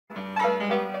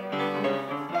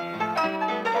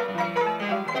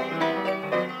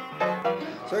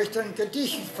Soll ich dir ein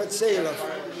Gedicht erzählen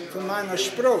von meiner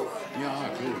Spruch? Ja,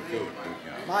 gut, ja.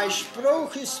 Mein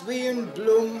Spruch ist wie ein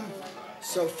Blum,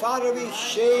 so farbig,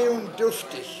 schön und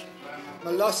duftig.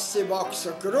 Man lässt sie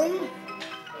wachsen krumm,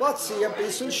 wird sie ein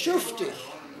bisschen schuftig.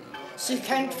 Sie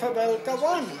kennt für welcher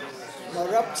wann, man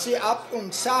rappt sie ab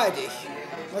und zeitig.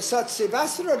 Man sagt sie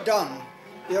Wasser dann,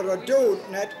 ihre Tod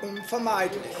nicht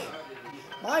unvermeidlich.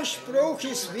 Mein Spruch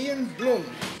ist wie ein Blum,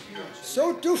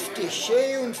 so duftig,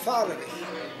 schön und farbig.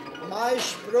 Mein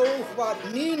Spruch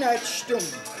wird nie nicht stumm,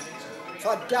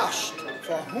 verdascht,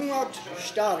 verhungert,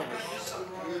 starbig.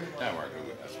 That worked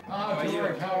good.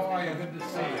 George, how are you? Good to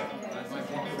see you. My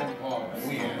friend Paul.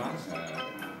 Wieand.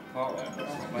 Paul.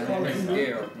 Mein Name ist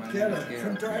Georg.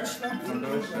 Von Deutschland? Von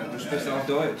Deutschland. Du sprichst auch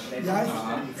Deutsch? Ja,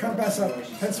 ich kann besser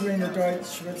Pennsylvania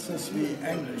Deutsch schwätzen wie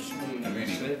Englisch.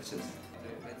 Schwätzest.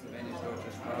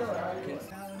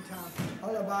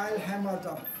 Alleweil haben wir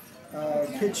da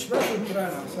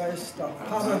Kitschwäpfelbrenner, das heißt da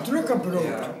Paradrückerbrot.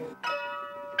 Ja.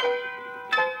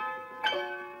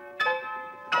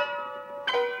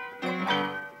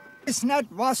 Weiß nicht,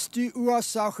 was die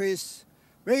Ursache ist,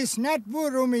 weiß nicht,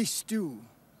 worum ich's tu.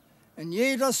 Und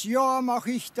jedes Jahr mach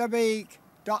ich der Weg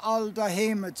der alter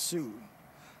Heimat zu.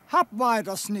 Hab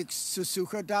weiters nix zu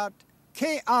suchen dat,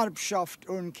 keine Erbschaft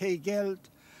und kein Geld.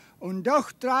 Und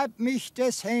doch treibt mich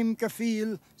das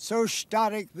Heimgefühl so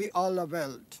stark wie alle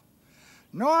Welt.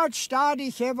 Nord stad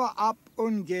ich ever ab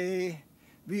und geh,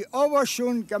 wie aber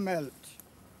schon gemeldet.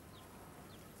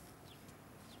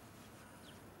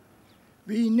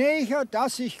 Wie näher,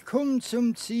 dass ich komm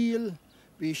zum Ziel,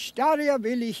 wie starrer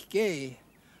will ich geh.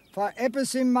 Vor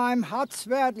etwas in meinem Herz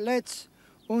werd letzt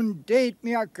und tät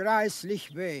mir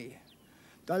greislich weh.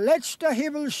 Der letzte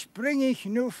Himmel spring ich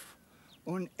nuff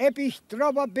und eb ich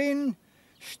drüber bin,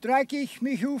 streck ich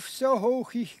mich auf so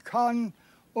hoch ich kann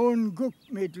und guck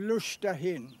mit Lust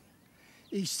dahin.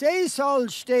 Ich seh's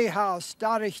als Stehhaus,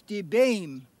 da ich die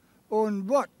Beam und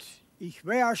wat, ich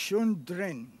wär schon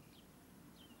drin.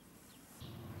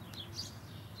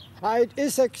 Heut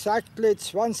ist exaktly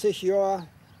 20 Jahre,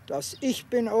 dass ich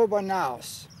bin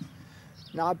obernaus.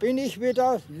 Na bin ich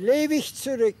wieder lewig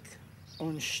zurück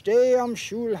und steh am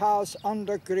Schulhaus an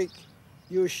der Krieg,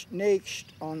 just nächst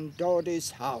an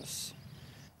Dodis Haus.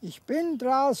 Ich bin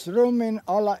draus rum in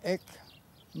aller Eck,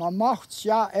 man macht's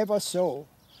ja ever so,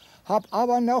 hab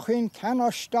aber noch in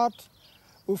keiner Stadt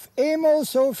auf einmal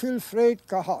so viel Fried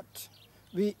gehabt,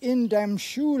 wie in dem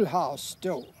Schulhaus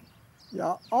do.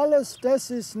 Ja, alles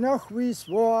das ist noch wie's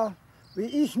war,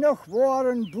 wie ich noch war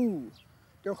ein Bu.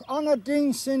 Doch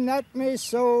allerdings sind nicht mehr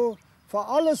so, für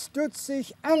alles tut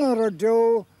sich andere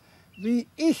do, wie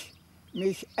ich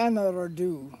mich ändere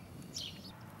du.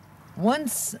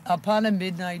 Once upon a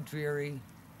midnight dreary,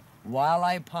 while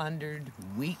I pondered,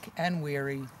 weak and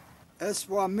weary. Es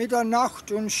war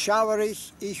Mitternacht und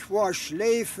schaurig, ich war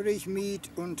schläfrig, müd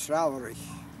und traurig.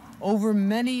 Over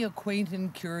many a quaint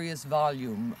and curious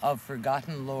volume of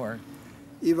forgotten lore.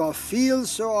 Ich war viel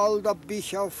so alter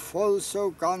Bücher, voll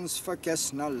so ganz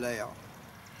vergessener Leer.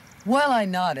 While I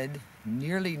nodded,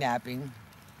 nearly napping,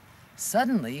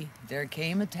 suddenly there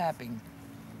came a tapping.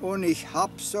 Und ich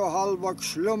hab so halber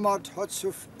geschlummert, hat's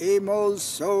auf einmal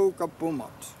so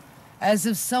gebummert. As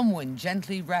if someone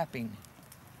gently rapping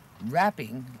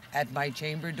at my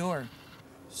chamber door.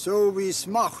 So wie's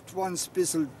macht, wenn's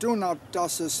bissel dunnert,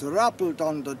 dass es rappelt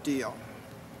an der Tür.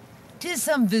 'Tis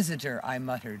some visitor, I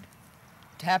muttered,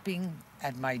 tapping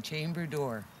at my chamber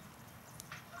door.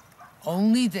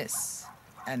 Only this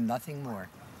and nothing more.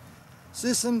 Es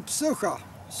ist ein Besucher,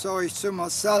 so ich zu mir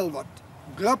selber,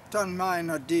 glaubt an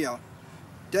meiner Dir.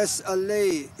 Das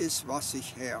allein ist, was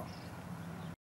ich hör.